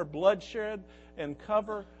reveal her bloodshed and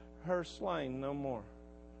cover her slain no more.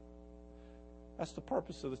 That's the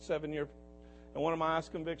purpose of the 7-year. And one of my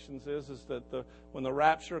honest convictions is that when the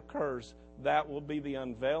rapture occurs, that will be the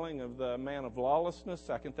unveiling of the man of lawlessness.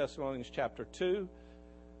 2 Thessalonians chapter 2.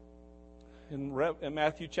 In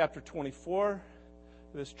Matthew chapter 24,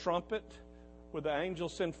 this trumpet, where the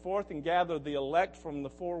angels send forth and gather the elect from the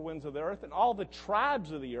four winds of the earth and all the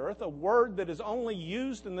tribes of the earth, a word that is only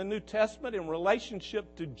used in the New Testament in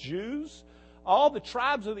relationship to Jews. All the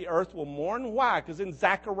tribes of the earth will mourn. Why? Because in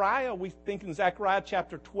Zechariah, we think in Zechariah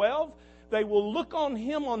chapter 12, they will look on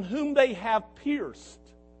Him on whom they have pierced.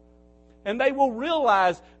 And they will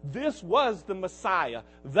realize this was the Messiah.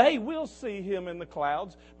 They will see Him in the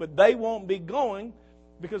clouds, but they won't be going.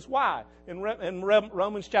 Because why? In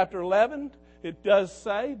Romans chapter 11, it does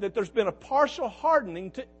say that there's been a partial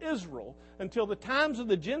hardening to Israel until the times of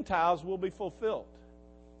the Gentiles will be fulfilled.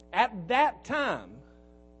 At that time,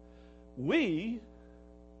 we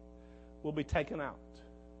will be taken out.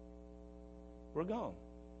 We're gone.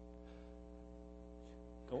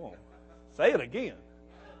 Go on. Say it again.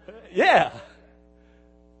 Yeah.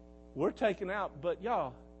 We're taken out. But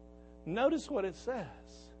y'all, notice what it says.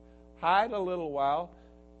 Hide a little while.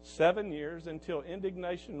 7 years until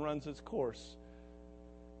indignation runs its course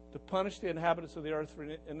to punish the inhabitants of the earth for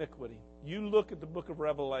iniquity. You look at the book of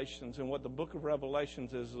Revelations, and what the book of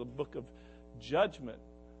Revelations is a book of judgment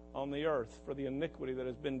on the earth for the iniquity that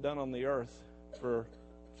has been done on the earth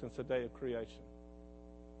since the day of creation.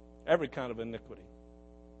 Every kind of iniquity.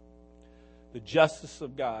 The justice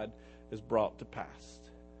of God is brought to pass.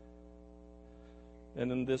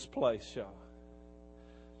 And in this place, y'all.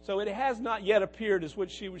 So it has not yet appeared as which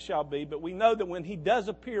she shall be, but we know that when He does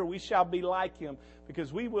appear, we shall be like Him,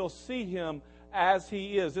 because we will see Him as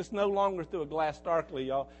He is. It's no longer through a glass darkly,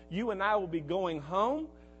 y'all. You and I will be going home.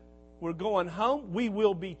 We're going home. We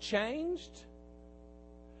will be changed.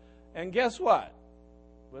 And guess what?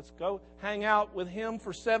 Let's go hang out with Him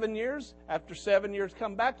for 7 years. After 7 years,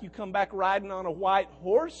 come back. You come back riding on a white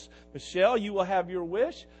horse. Michelle, you will have your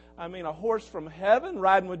wish. A horse from heaven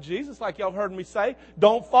riding with Jesus, like y'all heard me say.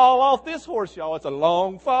 Don't fall off this horse, y'all. It's a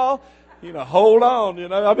long fall. Hold on.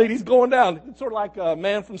 He's going down. It's sort of like a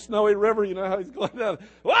man from Snowy River. You know how he's going down.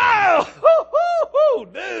 Wow!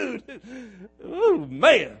 Dude! Ooh,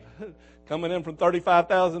 man! Coming in from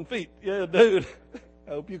 35,000 feet. Yeah, dude.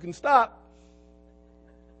 I hope you can stop.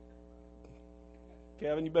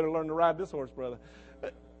 Kevin, you better learn to ride this horse, brother.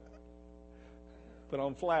 Put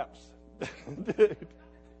on flaps. Dude.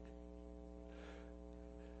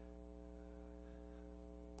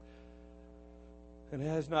 And it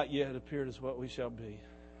has not yet appeared as what we shall be.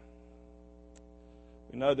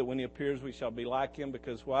 We know that when He appears, we shall be like Him,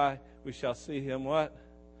 because why? We shall see Him what?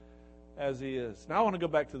 As He is. Now I want to go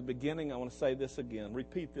back to the beginning. I want to say this again.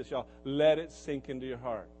 Repeat this, y'all. Let it sink into your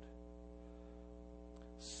heart.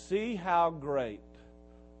 See how great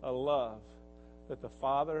a love that the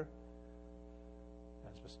Father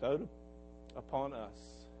has bestowed upon us,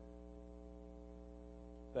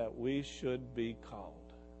 that we should be called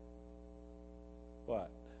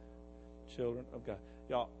what? Children of God.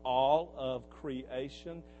 Y'all, all of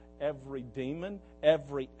creation, every demon,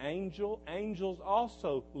 every angel, angels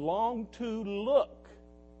also long to look.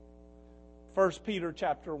 1 Peter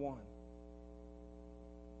chapter 1.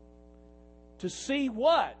 To see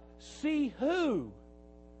what? See who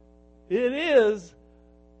it is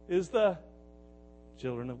the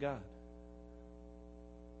children of God.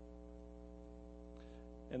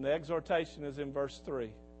 And the exhortation is in verse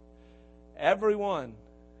 3. Everyone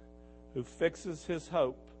who fixes his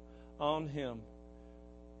hope on Him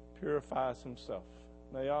purifies himself.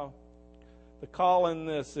 Now, y'all, the call in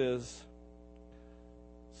this is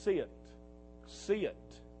see it. See it.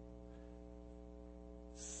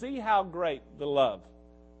 See how great the love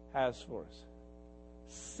has for us.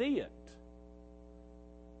 See it.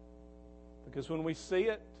 Because when we see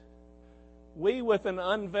it, we with an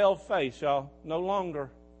unveiled face, y'all, no longer,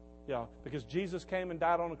 y'all, because Jesus came and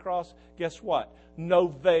died on the cross, guess what? No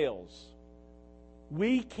veils.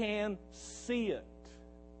 We can see it.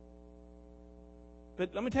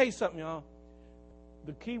 But let me tell you something, y'all.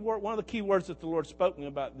 The key word, one of the key words that the Lord spoke to me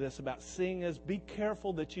about this, about seeing, is be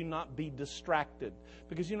careful that you not be distracted.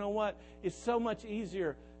 Because you know what? It's so much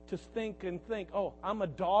easier to think, oh, I'm a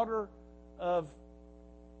daughter of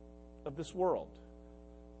this world.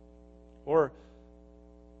 Or,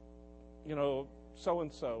 you know,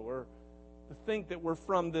 so-and-so. Or to think that we're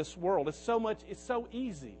from this world. It's so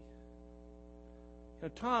easy. You know,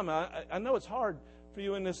 Tom, I know it's hard for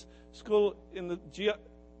you in this school, in the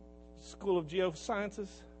School of Geosciences.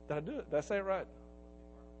 Did I do it? Did I say it right?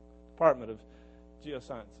 Department of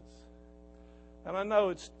Geosciences. And I know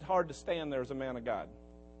it's hard to stand there as a man of God.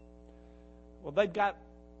 Well, they've got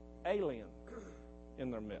aliens in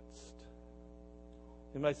their midst.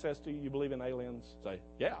 Anybody says to you, you believe in aliens? Say,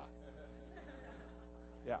 yeah.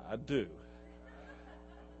 Yeah, I do.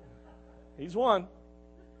 He's one.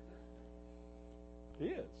 He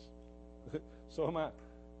is. So am I.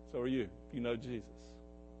 So are you, if you know Jesus.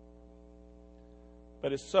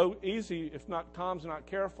 But it's so easy, if not, Tom's not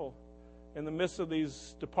careful, in the midst of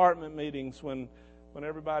these department meetings when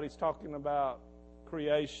everybody's talking about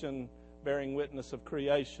creation, bearing witness of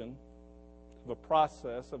creation, of a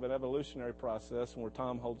process, of an evolutionary process, and where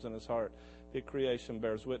Tom holds in his heart that creation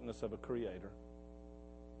bears witness of a creator.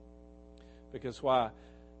 Because why?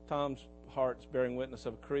 Tom's heart's bearing witness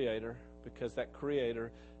of a creator, because that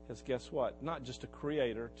creator is, guess what? Not just a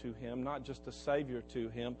creator to him, not just a savior to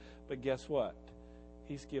him, but guess what?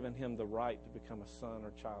 He's given him the right to become a son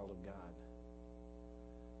or child of God.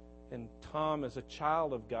 And Tom, as a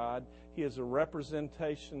child of God, he is a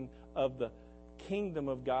representation of the kingdom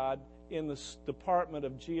of God in the Department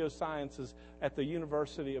of Geosciences at the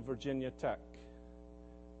University of Virginia Tech.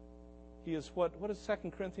 He is what does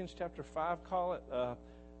 2 Corinthians chapter 5 call it?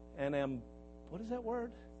 What is that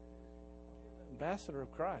word? Ambassador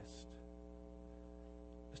of Christ.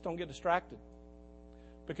 Just don't get distracted.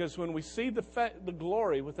 Because when we see the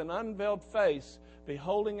glory with an unveiled face,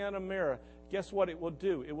 beholding in a mirror, guess what it will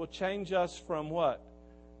do? It will change us from what?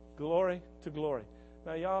 Glory to glory.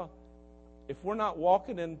 Now, y'all, if we're not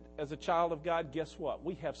walking in as a child of God, guess what?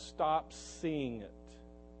 We have stopped seeing it.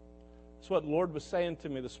 That's what the Lord was saying to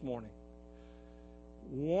me this morning.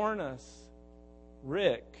 Warn us,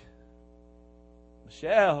 Rick,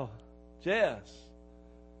 Michelle, Jess.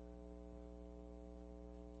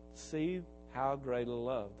 See how great a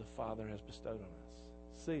love the Father has bestowed on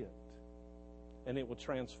us. See it. And it will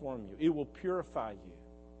transform you. It will purify you.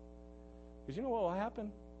 Because you know what will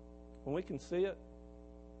happen when we can see it?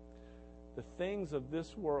 The things of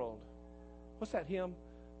this world. What's that hymn?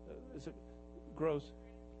 Is it grows?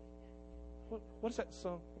 What's that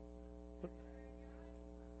song?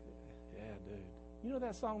 Yeah, dude. You know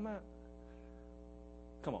that song, Matt?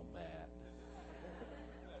 Come on, Matt.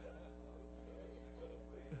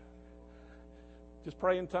 Just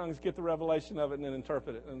pray in tongues, get the revelation of it, and then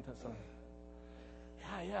interpret it.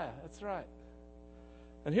 Yeah, that's right.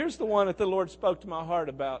 And here's the one that the Lord spoke to my heart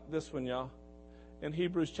about, this one, y'all. In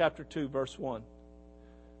Hebrews chapter 2, verse 1.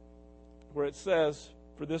 Where it says,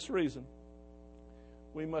 for this reason,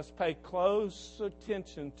 we must pay close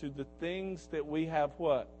attention to the things that we have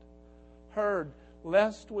what? Heard,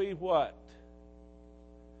 lest we what?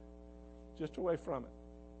 Just away from it.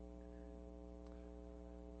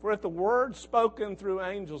 For if the word spoken through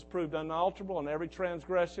angels proved unalterable, and every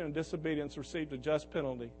transgression and disobedience received a just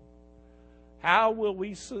penalty, how will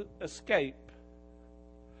we escape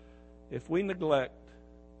if we neglect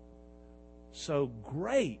so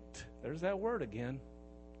great, there's that word again,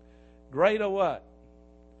 great a what?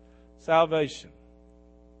 Salvation.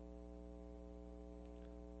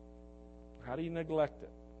 How do you neglect it?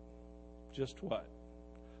 Just what?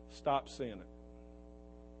 Stop seeing it.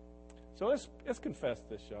 So let's confess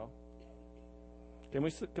this, y'all. Can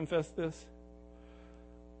we confess this?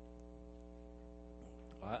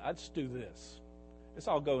 I'd just do this. Let's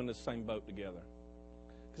all go in the same boat together.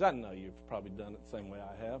 Because I know you've probably done it the same way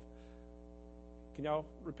I have. Can y'all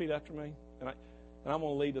repeat after me? And I'm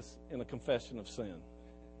going to lead us in a confession of sin.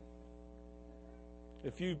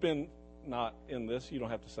 If you've been not in this, you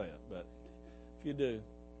don't have to say it. But if you do,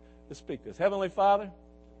 let's speak this. Heavenly Father,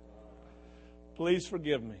 please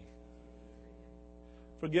forgive me.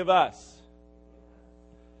 Forgive us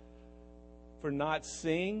for not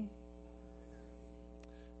seeing,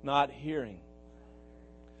 not hearing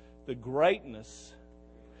the greatness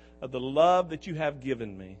of the love that you have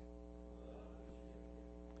given me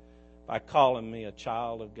by calling me a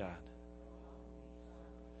child of God,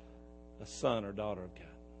 a son or daughter of God.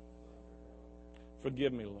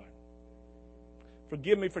 Forgive me, Lord.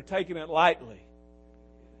 Forgive me for taking it lightly.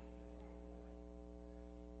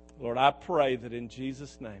 Lord, I pray that in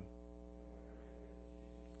Jesus' name,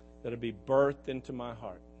 that it be birthed into my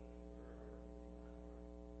heart.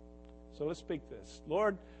 So let's speak this.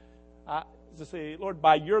 Lord, Lord,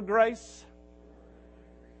 by your grace,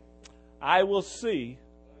 I will see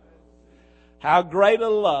how great a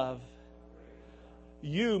love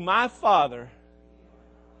you, my Father,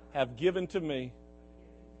 have given to me,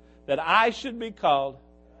 that I should be called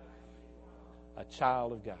a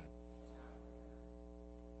child of God.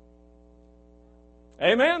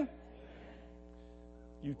 Amen?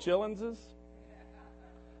 You chillinses,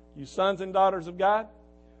 you sons and daughters of God,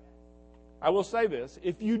 I will say this.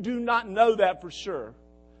 If you do not know that for sure,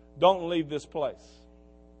 don't leave this place.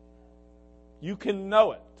 You can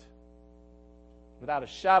know it without a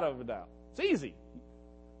shadow of a doubt. It's easy.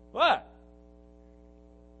 What?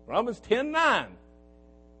 Romans 10:9.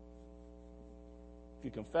 If you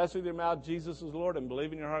confess with your mouth Jesus is Lord and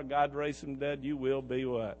believe in your heart God raised him dead, you will be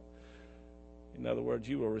what? In other words,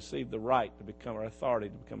 you will receive the right to become, or authority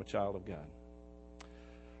to become a child of God.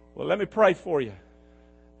 Well, let me pray for you.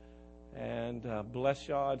 And bless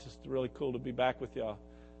y'all. It's just really cool to be back with y'all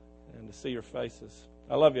and to see your faces.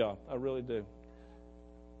 I love y'all. I really do.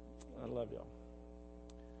 I love y'all.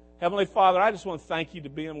 Heavenly Father, I just want to thank you to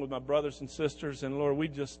being with my brothers and sisters. And Lord, we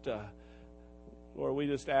just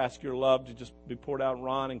ask your love to just be poured out on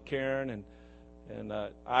Ron and Karen and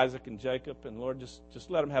Isaac and Jacob. And Lord, just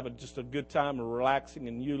let them have a good time of relaxing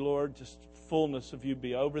in you, Lord. Just fullness of you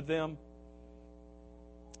be over them.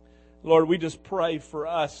 Lord, we just pray for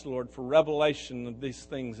us, Lord, for revelation of these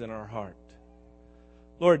things in our heart.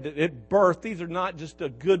 Lord, at birth, these are not just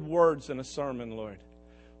good words in a sermon, Lord.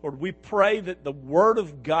 Lord, we pray that the Word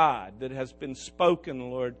of God that has been spoken,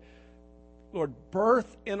 Lord,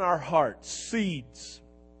 birth in our hearts seeds.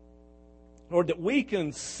 Lord, that we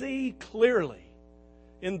can see clearly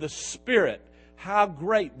in the Spirit how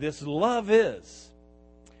great this love is,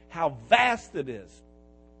 how vast it is,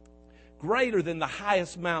 greater than the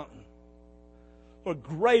highest mountain, or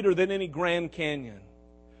greater than any Grand Canyon,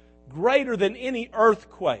 greater than any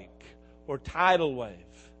earthquake or tidal wave.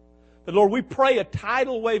 But Lord, we pray a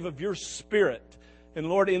tidal wave of your Spirit, and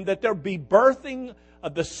Lord, in that there be birthing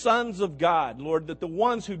of the sons of God, Lord, that the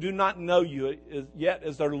ones who do not know you yet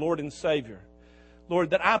as their Lord and Savior,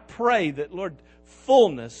 Lord, that I pray that, Lord,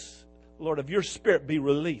 fullness, Lord, of your Spirit be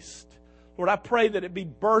released. Lord, I pray that it be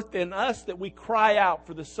birthed in us, that we cry out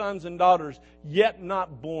for the sons and daughters yet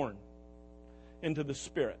not born into the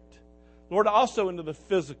Spirit. Lord, also into the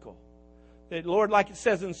physical. That, Lord, like it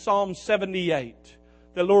says in Psalm 78,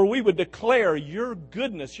 that, Lord, we would declare your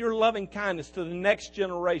goodness, your loving kindness to the next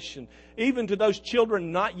generation, even to those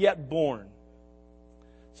children not yet born.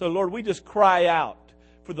 So, Lord, we just cry out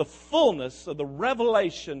for the fullness of the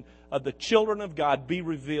revelation of the children of God be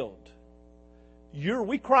revealed.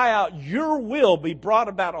 We cry out, your will be brought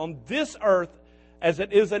about on this earth as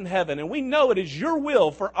it is in heaven. And we know it is your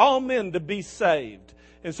will for all men to be saved.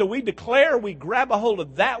 And so we declare, we grab a hold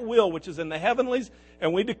of that will which is in the heavenlies,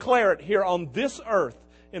 and we declare it here on this earth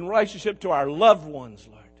in relationship to our loved ones,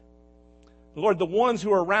 Lord. Lord, the ones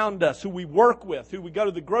who are around us, who we work with, who we go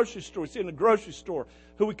to the grocery store, see in the grocery store,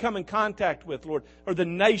 who we come in contact with, Lord, or the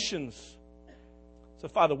nations. So,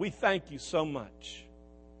 Father, we thank you so much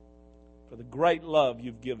for the great love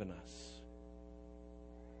you've given us.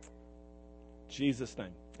 In Jesus'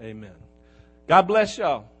 name, amen. God bless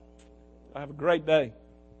y'all. Have a great day.